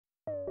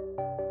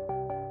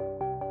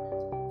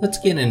Let's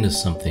get into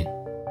something.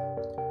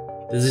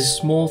 There's this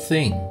small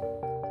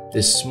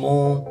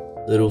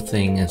little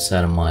thing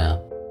inside of Maya.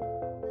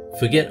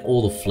 Forget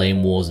all the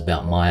flame wars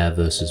about Maya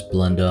versus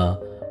Blender,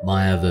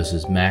 Maya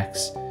versus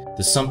Max.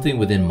 There's something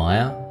within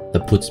Maya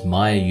that puts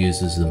Maya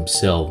users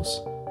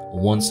themselves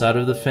on one side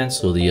of the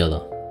fence or the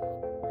other.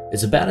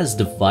 It's about as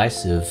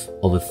divisive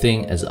of a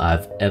thing as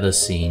I've ever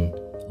seen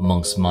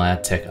amongst Maya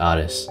tech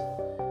artists.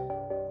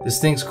 This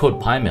thing's called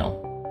PyMel.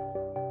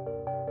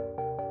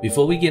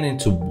 Before we get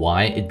into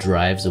why it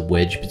drives a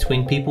wedge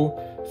between people,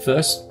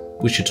 first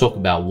we should talk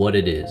about what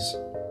it is.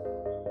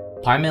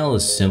 PyMel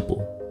is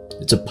simple.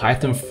 It's a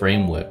Python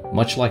framework,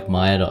 much like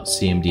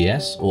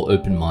maya.cmds or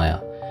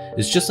OpenMaya.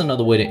 It's just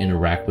another way to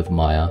interact with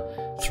Maya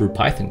through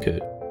Python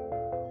code.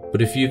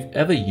 But if you've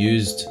ever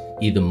used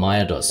either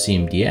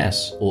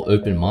maya.cmds or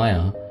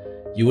OpenMaya,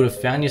 you would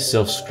have found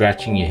yourself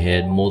scratching your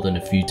head more than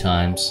a few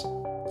times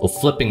or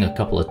flipping a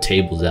couple of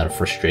tables out of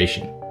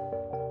frustration.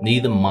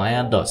 Neither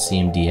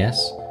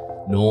maya.cmds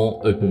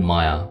nor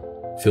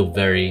OpenMaya feel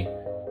very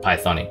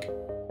Pythonic.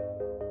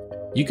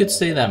 You could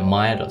say that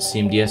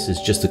maya.cmds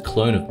is just a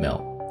clone of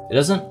Mel. It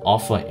doesn't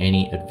offer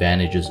any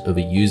advantages over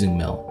using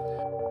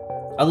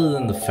Mel, other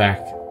than the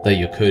fact that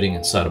you're coding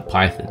inside of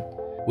Python,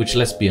 which,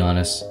 let's be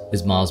honest,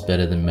 is miles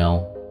better than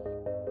Mel.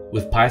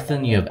 With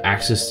Python, you have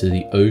access to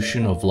the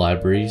ocean of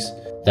libraries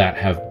that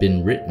have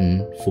been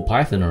written for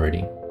Python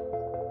already.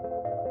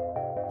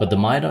 But the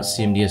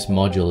maya.cmds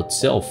module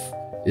itself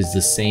is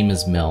the same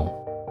as Mel.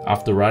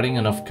 After writing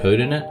enough code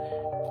in it,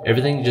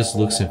 everything just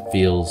looks and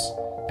feels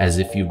as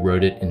if you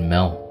wrote it in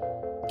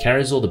Mel. It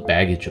carries all the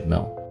baggage of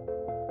Mel.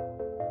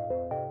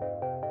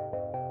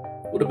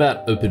 What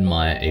about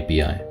OpenMaya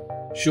API?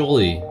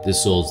 Surely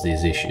this solves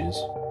these issues.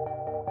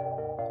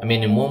 I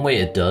mean, in one way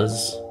it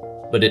does,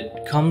 but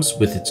it comes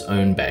with its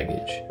own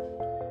baggage.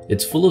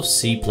 It's full of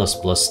C++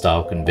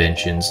 style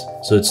conventions,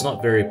 so it's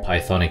not very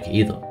Pythonic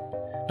either.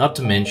 Not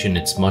to mention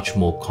it's much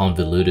more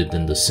convoluted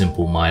than the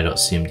simple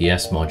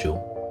maya.cmds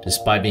module,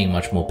 despite being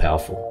much more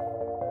powerful.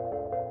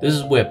 This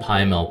is where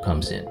PyMel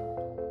comes in.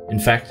 In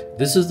fact,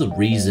 this is the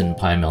reason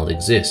PyMel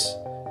exists,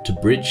 to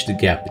bridge the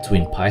gap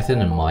between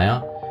Python and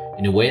Maya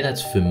in a way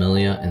that's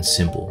familiar and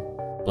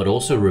simple, but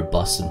also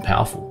robust and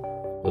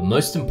powerful, but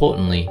most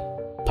importantly,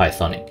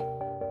 Pythonic.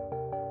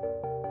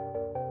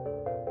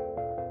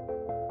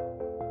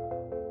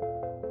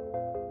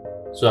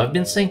 So I've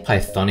been saying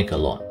Pythonic a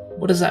lot.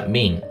 What does that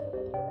mean?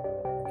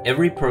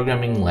 Every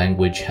programming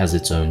language has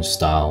its own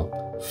style,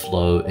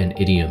 flow, and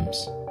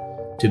idioms.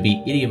 To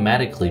be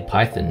idiomatically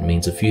Python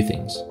means a few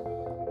things.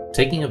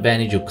 Taking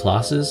advantage of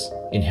classes,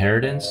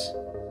 inheritance,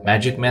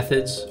 magic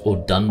methods, or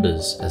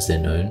dunbers as they're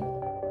known.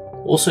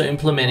 Also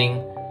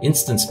implementing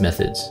instance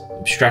methods,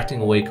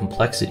 abstracting away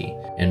complexity,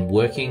 and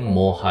working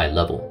more high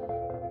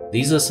level.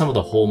 These are some of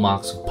the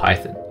hallmarks of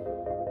Python.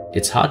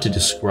 It's hard to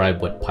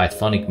describe what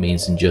Pythonic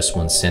means in just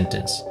one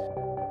sentence,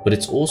 but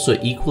it's also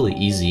equally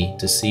easy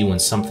to see when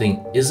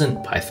something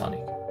isn't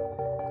Pythonic.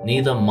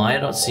 Neither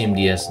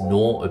maya.cmds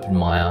nor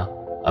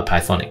OpenMaya are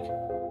Pythonic.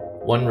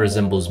 One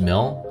resembles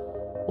Mel,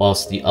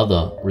 whilst the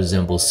other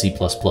resembles C++.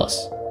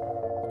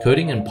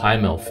 Coding in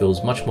PyMel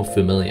feels much more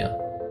familiar.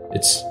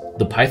 It's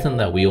the Python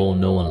that we all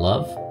know and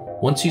love.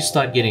 Once you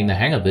start getting the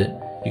hang of it,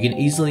 you can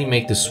easily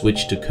make the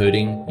switch to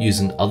coding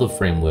using other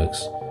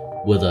frameworks,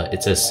 whether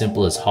it's as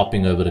simple as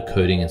hopping over to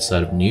coding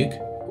inside of Nuke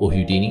or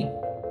Houdini,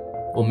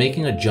 or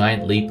making a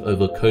giant leap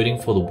over coding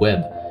for the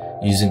web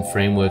using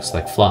frameworks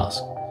like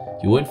Flask.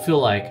 You won't feel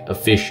like a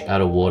fish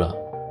out of water.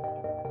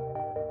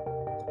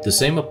 The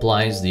same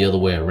applies the other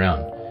way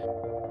around.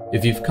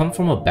 If you've come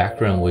from a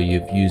background where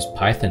you've used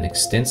Python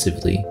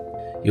extensively,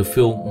 you'll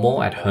feel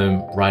more at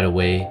home right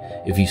away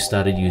if you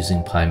started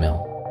using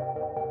PyMel.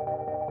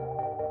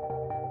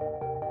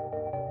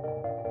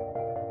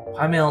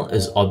 PyMel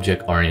is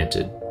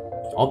object-oriented.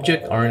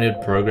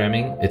 Object-oriented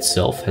programming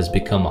itself has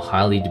become a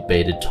highly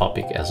debated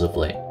topic as of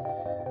late.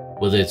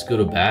 Whether it's good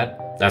or bad,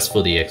 that's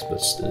for the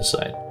experts to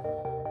decide.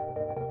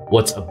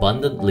 What's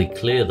abundantly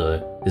clear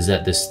though is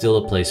that there's still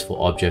a place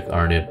for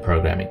object-oriented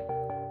programming.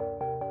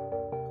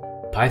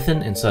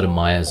 Python inside of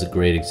Maya is a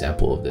great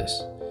example of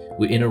this.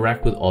 We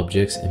interact with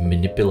objects and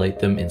manipulate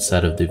them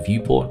inside of the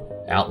viewport,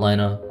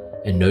 outliner,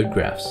 and node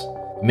graphs.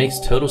 It makes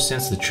total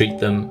sense to treat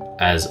them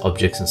as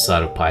objects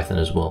inside of Python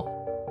as well.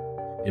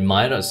 In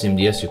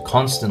maya.cmds, you're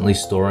constantly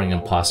storing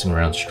and passing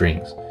around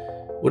strings.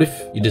 What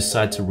if you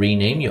decide to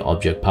rename your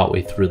object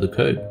partway through the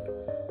code?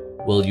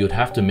 Well, you'd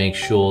have to make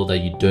sure that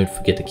you don't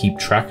forget to keep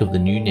track of the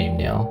new name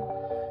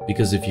now,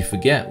 because if you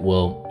forget,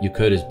 well, your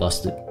code is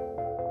busted.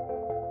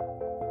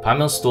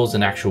 PyMel stores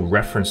an actual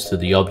reference to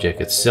the object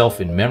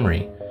itself in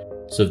memory,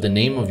 so if the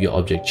name of your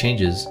object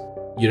changes,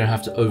 you don't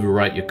have to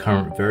overwrite your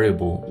current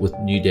variable with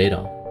new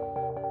data.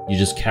 You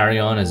just carry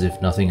on as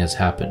if nothing has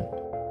happened.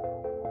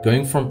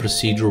 Going from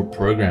procedural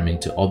programming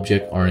to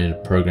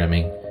object-oriented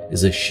programming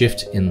is a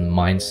shift in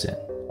mindset.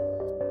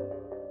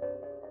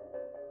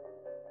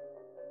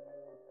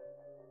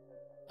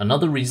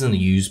 Another reason to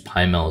use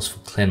PyMel is for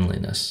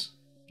cleanliness.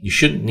 You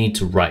shouldn't need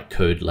to write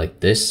code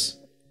like this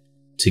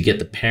to get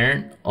the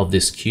parent of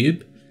this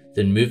cube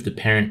then move the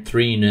parent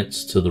 3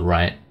 units to the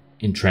right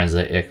in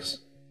translate X.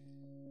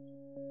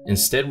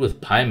 Instead,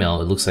 with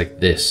PyMel, it looks like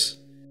this.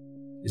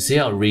 You see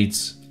how it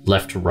reads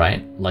left to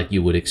right like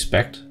you would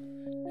expect,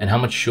 and how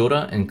much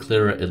shorter and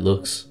clearer it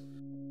looks?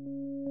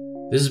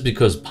 This is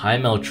because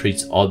PyMel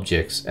treats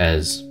objects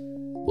as,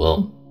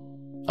 well,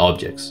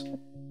 objects.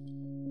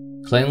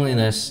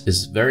 Cleanliness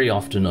is very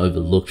often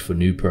overlooked for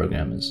new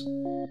programmers.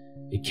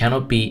 It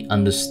cannot be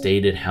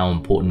understated how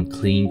important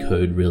clean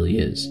code really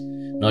is,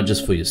 not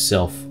just for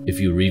yourself if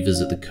you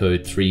revisit the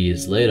code 3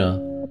 years later,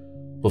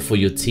 but for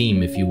your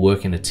team if you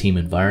work in a team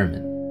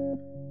environment.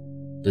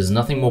 There's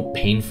nothing more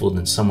painful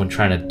than someone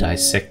trying to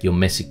dissect your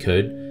messy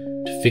code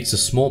to fix a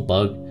small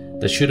bug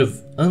that should have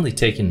only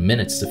taken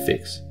minutes to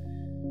fix,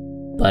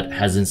 but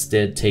has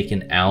instead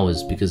taken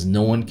hours because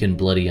no one can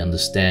bloody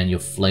understand your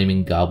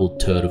flaming garbled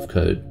turd of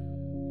code.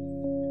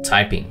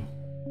 Typing.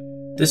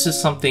 This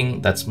is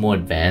something that's more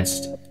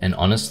advanced and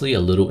honestly a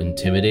little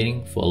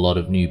intimidating for a lot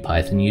of new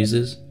Python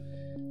users.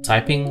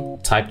 Typing,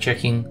 type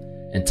checking,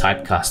 and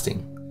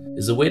typecasting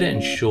is a way to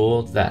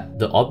ensure that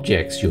the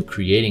objects you're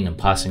creating and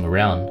passing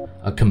around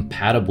are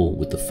compatible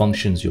with the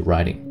functions you're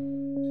writing.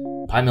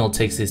 PyMel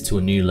takes this to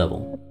a new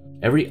level.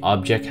 Every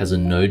object has a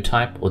node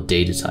type or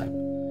data type.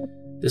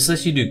 This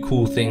lets you do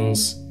cool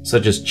things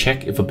such as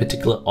check if a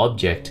particular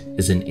object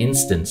is an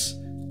instance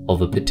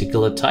of a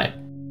particular type.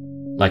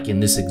 Like in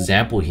this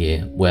example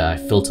here, where I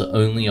filter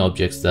only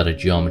objects that are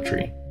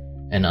geometry.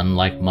 And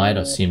unlike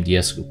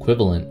maya.cmds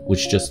equivalent,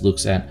 which just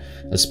looks at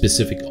a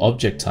specific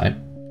object type,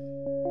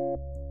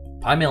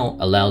 PyMel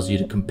allows you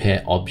to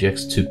compare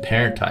objects to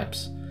parent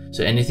types.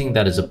 So anything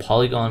that is a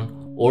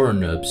polygon or a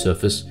NURB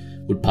surface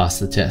would pass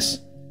the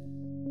test.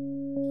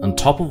 On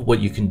top of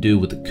what you can do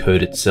with the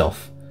code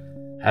itself,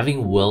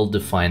 having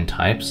well-defined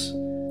types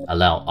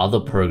allow other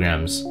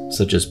programs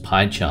such as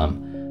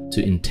PyCharm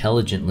to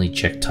intelligently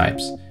check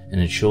types and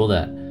ensure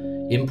that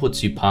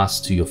inputs you pass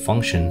to your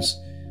functions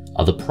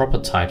are the proper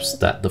types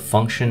that the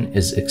function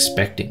is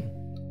expecting.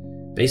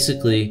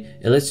 Basically,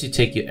 it lets you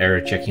take your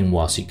error checking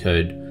WASI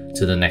code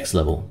to the next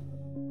level.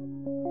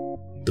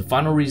 The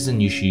final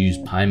reason you should use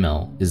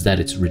PyMel is that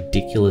it's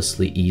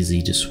ridiculously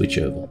easy to switch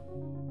over.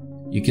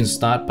 You can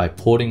start by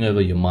porting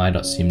over your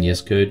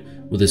maya.cmds code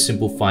with a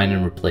simple find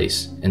and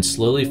replace, and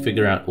slowly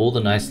figure out all the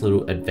nice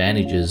little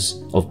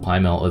advantages of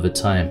PyMel over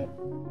time.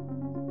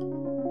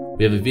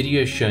 We have a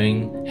video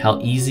showing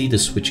how easy the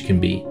switch can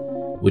be,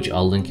 which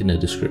I'll link in the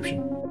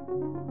description.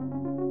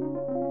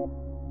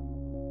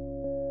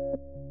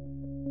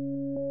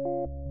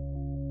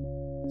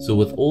 So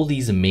with all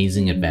these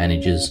amazing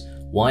advantages,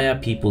 why are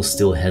people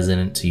still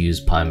hesitant to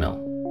use PyMel?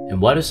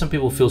 And why do some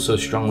people feel so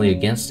strongly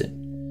against it?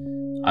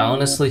 I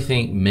honestly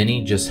think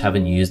many just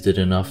haven't used it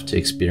enough to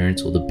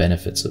experience all the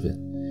benefits of it,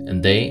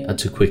 and they are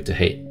too quick to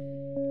hate.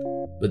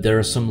 But there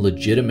are some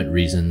legitimate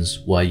reasons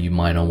why you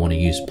might not want to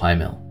use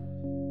PyMel.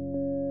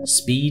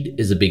 Speed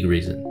is a big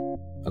reason.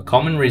 A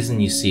common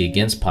reason you see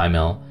against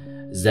PyMel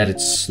is that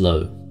it's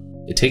slow.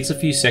 It takes a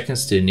few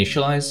seconds to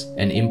initialize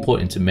and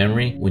import into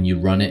memory when you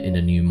run it in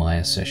a new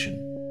Maya session.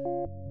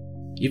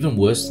 Even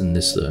worse than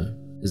this though,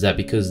 is that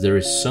because there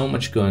is so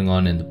much going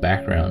on in the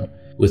background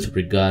with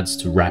regards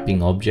to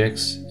wrapping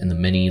objects and the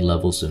many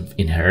levels of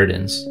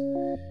inheritance,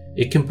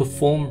 it can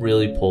perform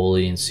really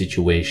poorly in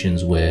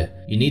situations where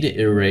you need to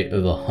iterate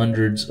over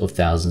hundreds of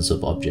thousands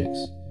of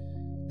objects.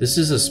 This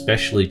is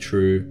especially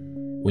true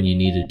when you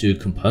need to do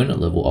component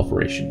level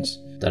operations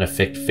that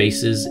affect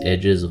faces,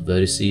 edges, or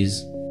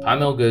vertices.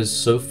 PyMel goes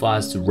so far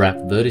as to wrap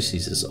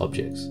vertices as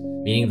objects,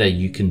 meaning that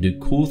you can do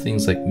cool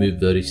things like move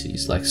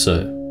vertices like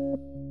so.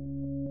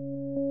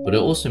 But it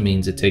also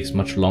means it takes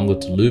much longer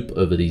to loop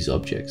over these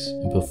objects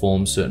and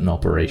perform certain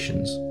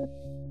operations.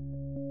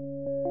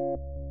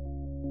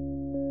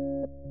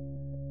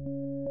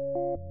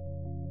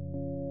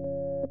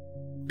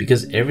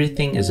 Because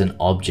everything is an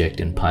object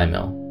in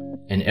PyMel,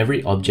 and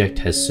every object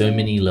has so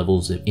many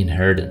levels of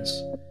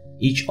inheritance,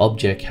 each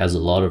object has a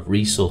lot of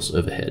resource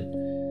overhead.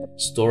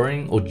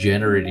 Storing or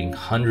generating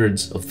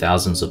hundreds of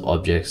thousands of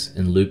objects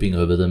and looping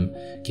over them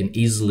can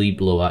easily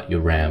blow out your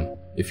RAM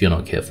if you're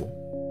not careful.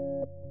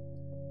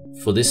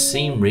 For this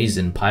same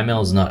reason,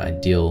 PyMel is not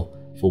ideal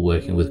for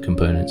working with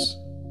components.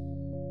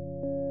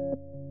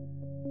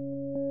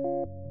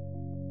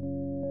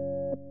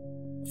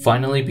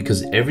 Finally,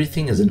 because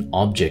everything is an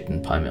object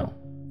in PyMel,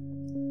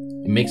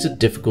 it makes it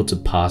difficult to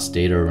pass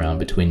data around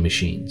between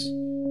machines.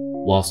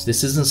 Whilst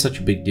this isn't such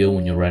a big deal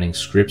when you're writing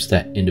scripts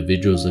that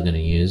individuals are going to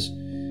use,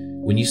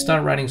 when you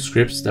start writing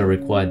scripts that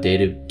require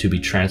data to be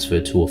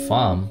transferred to a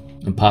farm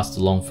and passed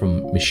along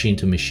from machine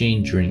to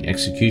machine during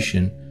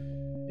execution,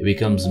 it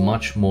becomes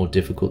much more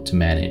difficult to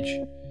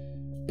manage.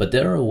 But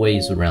there are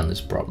ways around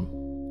this problem.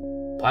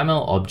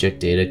 PyMel object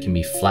data can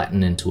be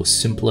flattened into a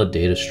simpler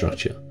data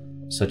structure,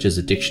 such as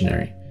a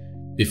dictionary,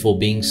 before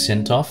being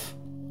sent off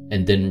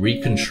and then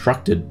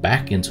reconstructed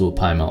back into a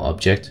PyMel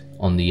object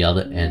on the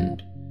other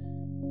end.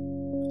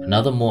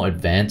 Another more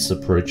advanced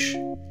approach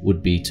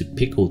would be to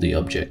pickle the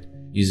object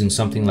using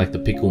something like the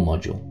pickle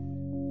module.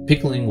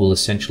 Pickling will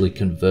essentially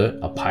convert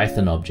a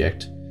Python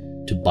object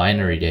to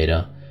binary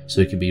data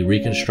so it can be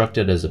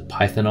reconstructed as a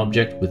Python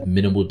object with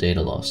minimal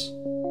data loss.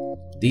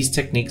 These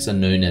techniques are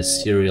known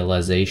as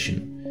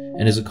serialization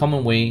and is a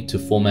common way to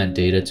format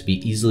data to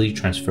be easily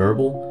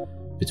transferable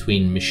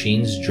between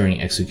machines during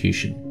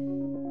execution.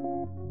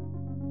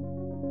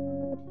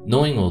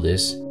 Knowing all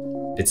this,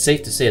 it's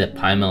safe to say that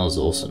PyMel is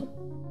awesome,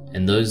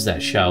 and those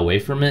that shy away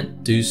from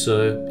it do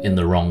so in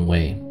the wrong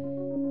way.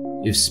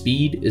 If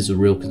speed is a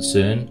real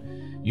concern,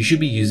 you should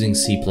be using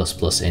C++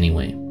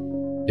 anyway.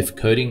 If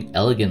coding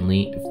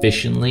elegantly,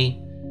 efficiently,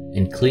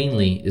 and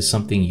cleanly is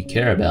something you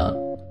care about,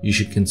 you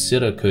should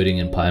consider coding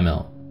in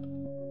PyMel.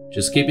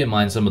 Just keep in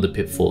mind some of the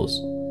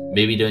pitfalls.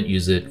 Maybe don't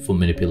use it for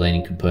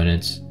manipulating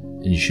components,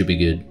 and you should be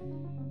good.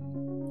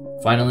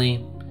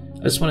 Finally,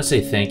 I just want to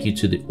say thank you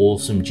to the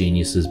awesome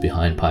geniuses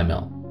behind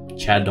PyMel,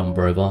 Chad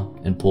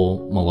Dombrova and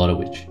Paul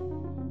Molodowicz,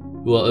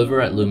 who are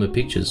over at Luma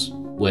Pictures,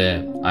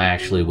 where I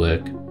actually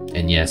work.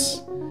 And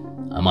yes,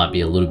 I might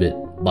be a little bit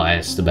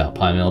biased about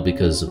PyMel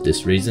because of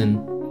this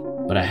reason,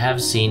 but I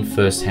have seen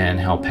firsthand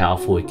how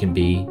powerful it can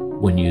be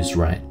when used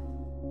right.